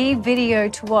 It's the video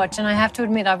to watch, and I have to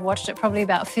admit I've watched it probably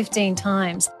about 15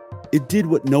 times. It did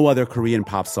what no other Korean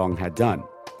pop song had done.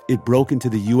 It broke into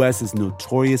the U.S.'s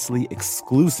notoriously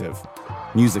exclusive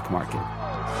music market.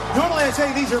 Normally I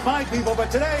say these are my people, but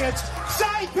today it's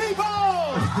Psy people!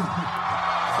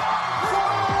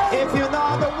 If you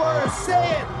know the words,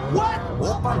 say it. What?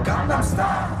 Oppa Gangnam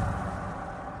Style.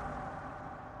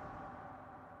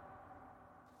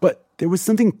 But there was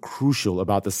something crucial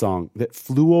about the song that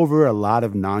flew over a lot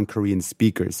of non-Korean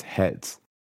speakers' heads.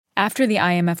 After the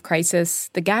IMF crisis,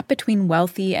 the gap between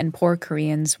wealthy and poor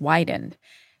Koreans widened.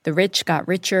 The rich got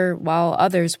richer while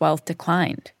others' wealth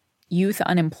declined. Youth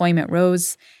unemployment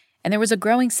rose, and there was a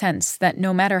growing sense that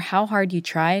no matter how hard you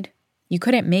tried, you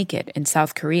couldn't make it in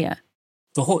South Korea.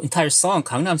 The whole entire song,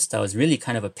 Gangnam Style, is really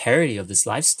kind of a parody of this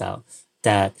lifestyle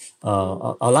that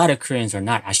a lot of Koreans are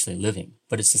not actually living.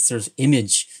 But it's a sort of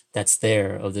image that's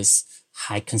there of this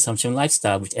high consumption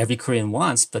lifestyle, which every Korean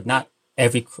wants, but not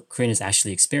every Korean is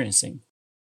actually experiencing.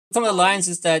 Some of the lines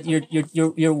is that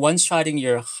you're one-shotting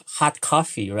your hot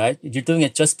coffee, right? You're doing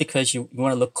it just because you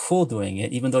want to look cool doing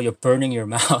it, even though you're burning your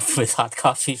mouth with hot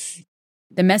coffee.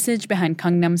 The message behind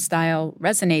Gangnam Style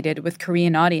resonated with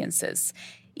Korean audiences,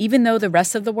 even though the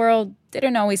rest of the world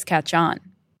didn't always catch on.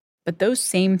 But those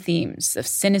same themes of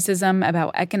cynicism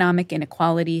about economic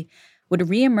inequality would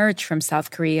reemerge from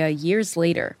South Korea years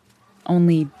later,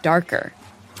 only darker.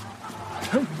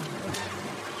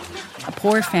 A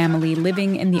poor family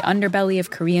living in the underbelly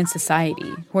of Korean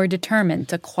society who are determined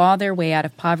to claw their way out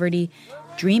of poverty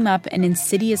dream up an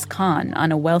insidious con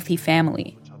on a wealthy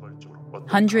family.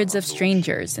 Hundreds of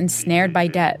strangers ensnared by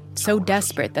debt, so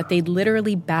desperate that they'd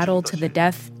literally battle to the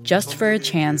death just for a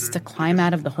chance to climb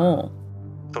out of the hole.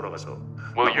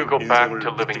 Will you go back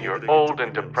to living your old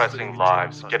and depressing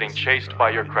lives, getting chased by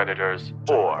your creditors,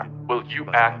 or will you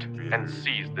act and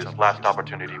seize this last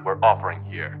opportunity we're offering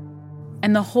here?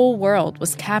 And the whole world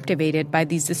was captivated by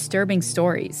these disturbing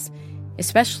stories,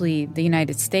 especially the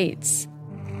United States.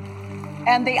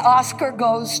 And the Oscar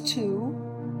goes to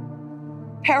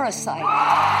Parasite.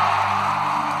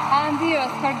 And the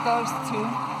Oscar goes to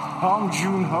Bong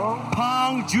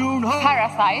Joon-ho.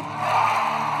 Parasite.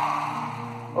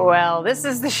 Well, this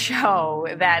is the show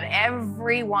that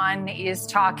everyone is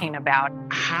talking about.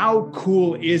 How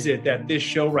cool is it that this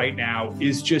show right now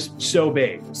is just so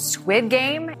big? Squid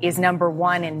Game is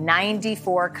 #1 in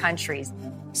 94 countries.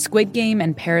 Squid Game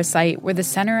and Parasite were the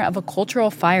center of a cultural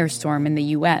firestorm in the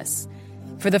U.S.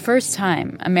 For the first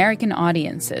time, American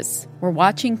audiences were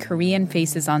watching Korean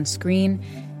faces on screen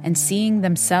and seeing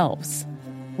themselves.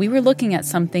 We were looking at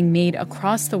something made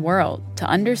across the world to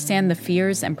understand the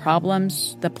fears and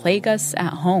problems that plague us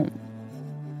at home.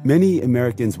 Many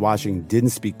Americans watching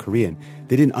didn't speak Korean.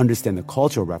 They didn't understand the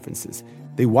cultural references.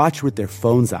 They watched with their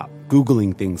phones out,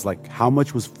 Googling things like how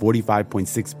much was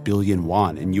 45.6 billion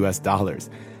won in US dollars?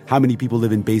 How many people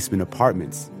live in basement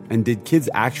apartments? And did kids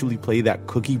actually play that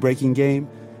cookie-breaking game?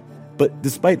 But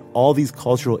despite all these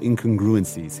cultural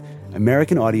incongruencies,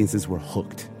 American audiences were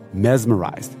hooked,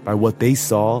 mesmerized by what they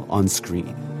saw on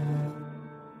screen.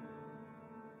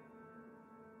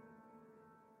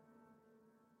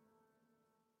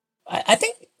 I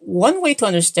think one way to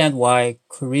understand why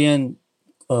Korean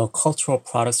cultural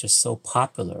products are so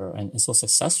popular and so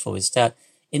successful is that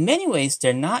in many ways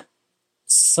they're not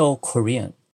so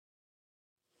Korean.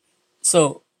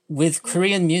 So with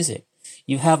Korean music,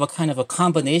 you have a kind of a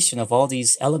combination of all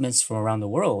these elements from around the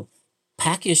world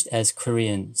packaged as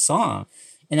Korean song.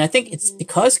 And I think it's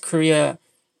because Korea,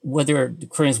 whether the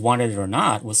Koreans wanted it or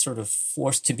not, was sort of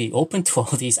forced to be open to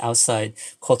all these outside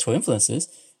cultural influences.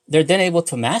 They're then able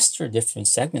to master different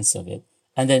segments of it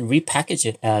and then repackage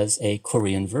it as a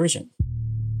Korean version.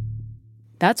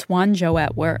 That's Wonjo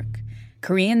at work.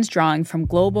 Koreans drawing from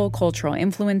global cultural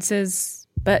influences,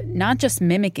 but not just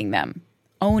mimicking them,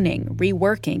 owning,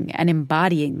 reworking, and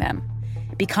embodying them,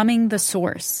 becoming the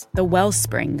source, the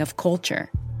wellspring of culture,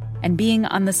 and being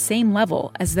on the same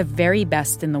level as the very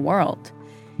best in the world.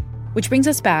 Which brings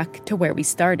us back to where we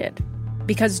started,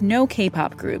 because no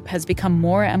K-pop group has become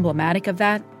more emblematic of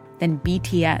that than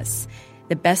BTS,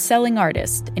 the best-selling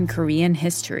artist in Korean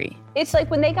history. It's like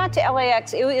when they got to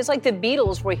LAX, it was like the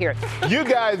Beatles were here. You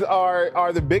guys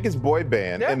are the biggest boy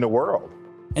band in the world.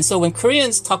 And so when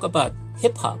Koreans talk about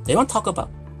hip-hop, they don't talk about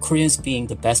Koreans being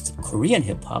the best Korean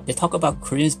hip-hop. They talk about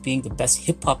Koreans being the best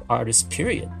hip-hop artists,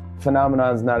 period.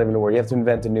 Phenomenon is not even a word. You have to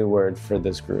invent a new word for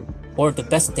this group. Or the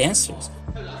best dancers.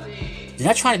 They're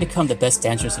not trying to become the best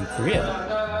dancers in Korea.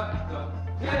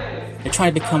 They're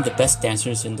trying to become the best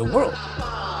dancers in the world.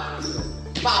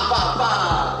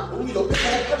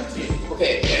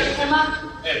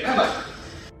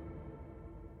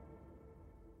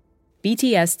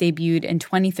 BTS debuted in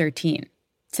 2013.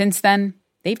 Since then,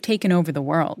 they've taken over the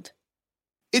world.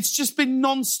 It's just been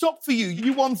non-stop for you.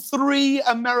 You won 3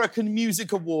 American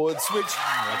Music Awards, which...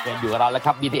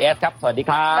 BTS ครับ สวัสดี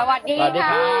ครับ สวัสดีค่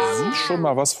ะ Sie schon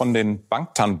mal was von den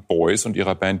Bangtan Boys und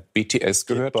ihrer Band BTS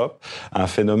gehört? K-pop, un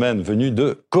phénomène venu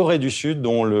de Corée du Sud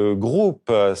dont le groupe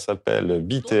s'appelle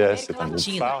BTS. C'est un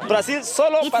groupe phare. Brasil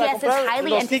solo para comprar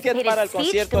los tickets para el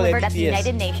concierto de BTS.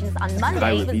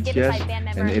 I with BTS,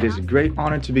 and it is a great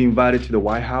honor to be invited to the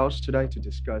White House today to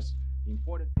discuss the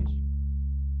important issues.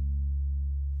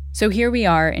 So here we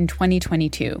are in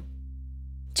 2022.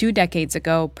 2 decades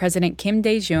ago, President Kim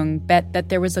Dae-jung bet that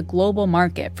there was a global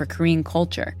market for Korean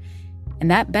culture. And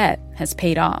that bet has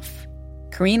paid off.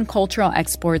 Korean cultural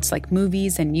exports like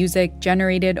movies and music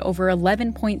generated over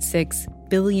 $11.6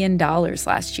 billion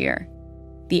last year.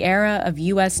 The era of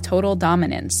U.S. total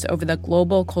dominance over the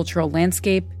global cultural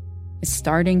landscape is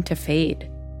starting to fade.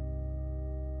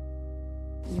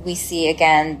 We see,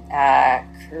 again,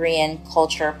 Korean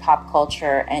culture, pop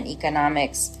culture, and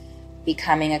economics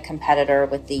becoming a competitor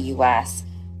with the U.S.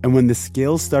 And when the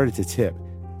scales started to tip,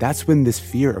 that's when this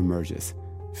fear emerges.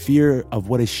 Fear of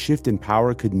what a shift in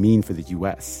power could mean for the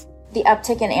U.S. The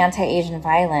uptick in anti-Asian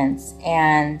violence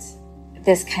and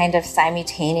this kind of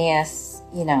simultaneous,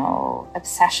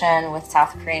 obsession with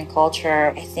South Korean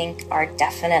culture, I think are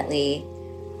definitely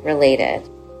related.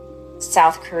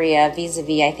 South Korea,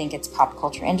 vis-a-vis, I think, its pop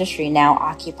culture industry now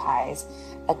occupies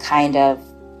a kind of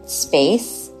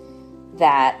space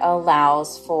that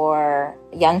allows for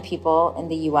young people in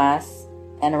the U.S.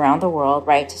 and around the world,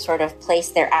 right, to sort of place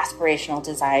their aspirational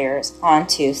desires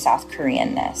onto South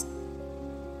Koreanness.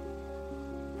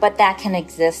 But that can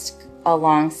exist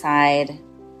alongside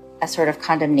a sort of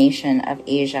condemnation of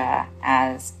Asia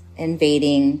as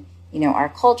invading, our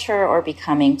culture or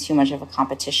becoming too much of a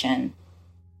competition.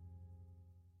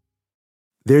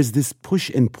 There's this push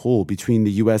and pull between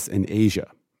the U.S. and Asia.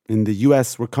 In the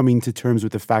U.S., we're coming to terms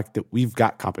with the fact that we've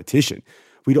got competition.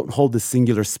 We don't hold the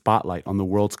singular spotlight on the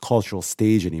world's cultural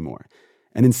stage anymore.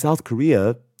 And in South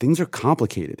Korea, things are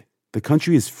complicated. The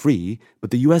country is free, but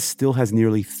the U.S. still has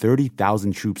nearly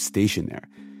 30,000 troops stationed there.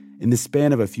 In the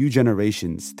span of a few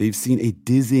generations, they've seen a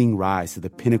dizzying rise to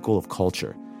the pinnacle of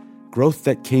culture, growth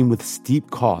that came with steep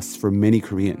costs for many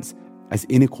Koreans, as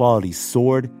inequality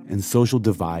soared and social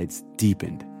divides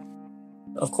deepened.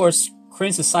 Of course,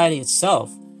 Korean society itself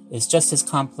is just as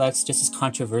complex, just as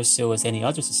controversial as any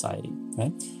other society,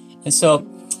 right? And so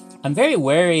I'm very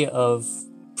wary of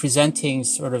presenting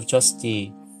sort of just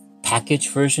the packaged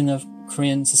version of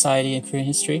Korean society and Korean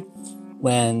history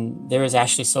when there is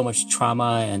actually so much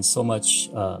trauma and so much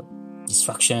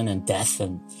destruction and death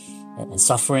and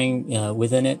suffering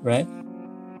within it, right?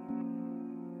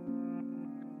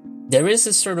 There is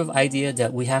this sort of idea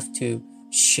that we have to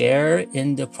share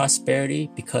in the prosperity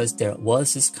because there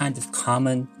was this kind of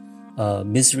common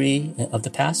misery of the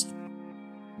past.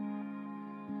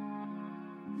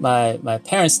 My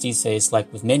parents these days, like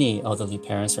with many elderly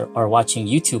parents, are watching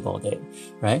YouTube all day,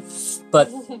 right? But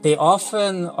they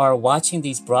often are watching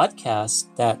these broadcasts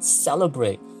that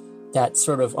celebrate, that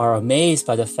sort of are amazed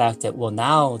by the fact that, well,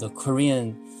 now the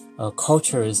Korean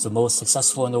culture is the most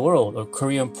successful in the world, or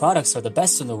Korean products are the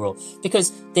best in the world,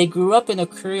 because they grew up in a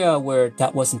Korea where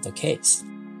that wasn't the case.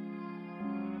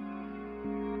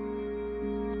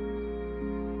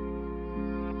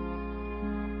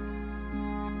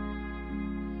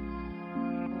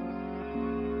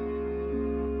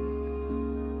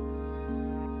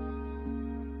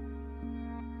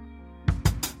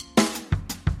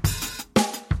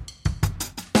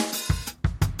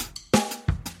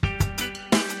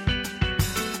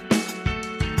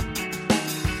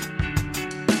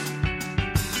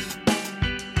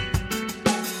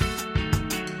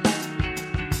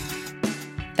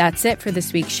 That's it for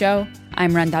this week's show.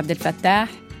 I'm Rand Abdel Fattah.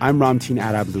 I'm Ramtin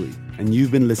Arablouei, and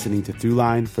you've been listening to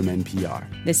Throughline from NPR.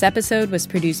 This episode was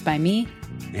produced by me.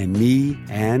 And me,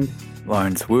 and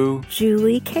Lawrence Wu,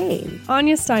 Julie Kane,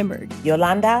 Anya Steinberg,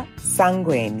 Yolanda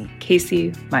Sangweni,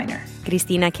 Casey Minor,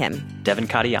 Christina Kim, Devin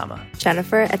Katayama,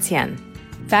 Jennifer Etienne.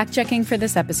 Fact-checking for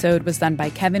this episode was done by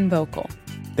Kevin Vocal.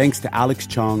 Thanks to Alex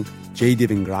Chong, Jay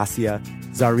Divingracia,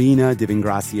 Zarina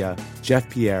Divingracia, Jeff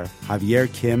Pierre, Javier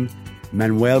Kim,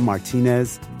 Manuel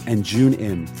Martinez, and June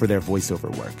Im for their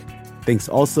voiceover work. Thanks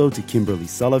also to Kimberly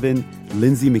Sullivan,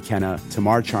 Lindsay McKenna,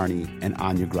 Tamar Charney, and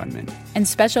Anya Grunman. And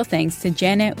special thanks to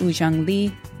Janet Woo-jung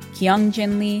Lee,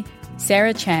 Kyung-jin Lee,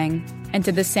 Sarah Chang, and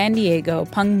to the San Diego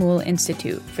Peng Mul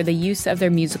Institute for the use of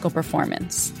their musical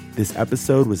performance. This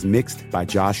episode was mixed by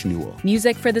Josh Newell.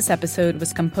 Music for this episode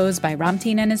was composed by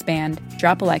Ramtin and his band,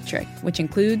 Drop Electric, which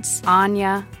includes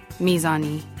Anya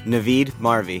Mizani, Naveed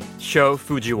Marvi, Sho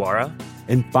Fujiwara.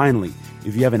 And finally,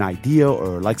 if you have an idea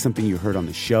or like something you heard on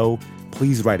the show,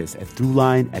 please write us at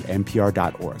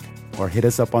throughline@npr.org or hit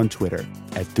us up on Twitter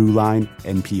at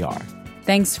ThroughlineNPR.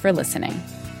 Thanks for listening.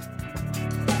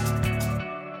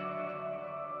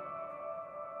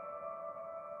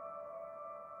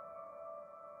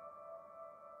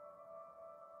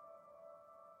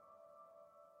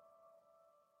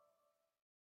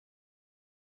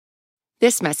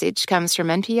 This message comes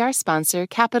from NPR sponsor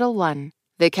Capital One.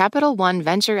 The Capital One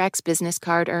Venture X business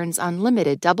card earns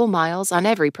unlimited double miles on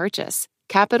every purchase.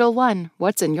 Capital One,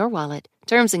 what's in your wallet?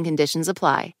 Terms and conditions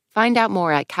apply. Find out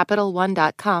more at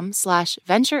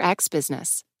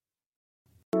CapitalOne.com/VentureXBusiness.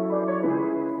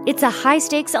 It's a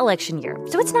high-stakes election year,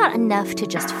 so it's not enough to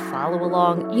just follow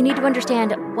along. You need to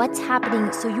understand what's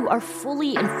happening so you are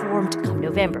fully informed come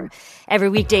November. Every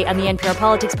weekday on the NPR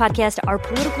Politics Podcast, our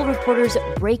political reporters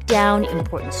break down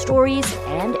important stories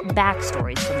and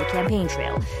backstories from the campaign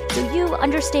trail so you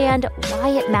understand why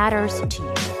it matters to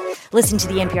you. Listen to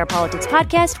the NPR Politics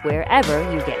Podcast wherever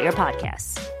you get your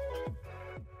podcasts.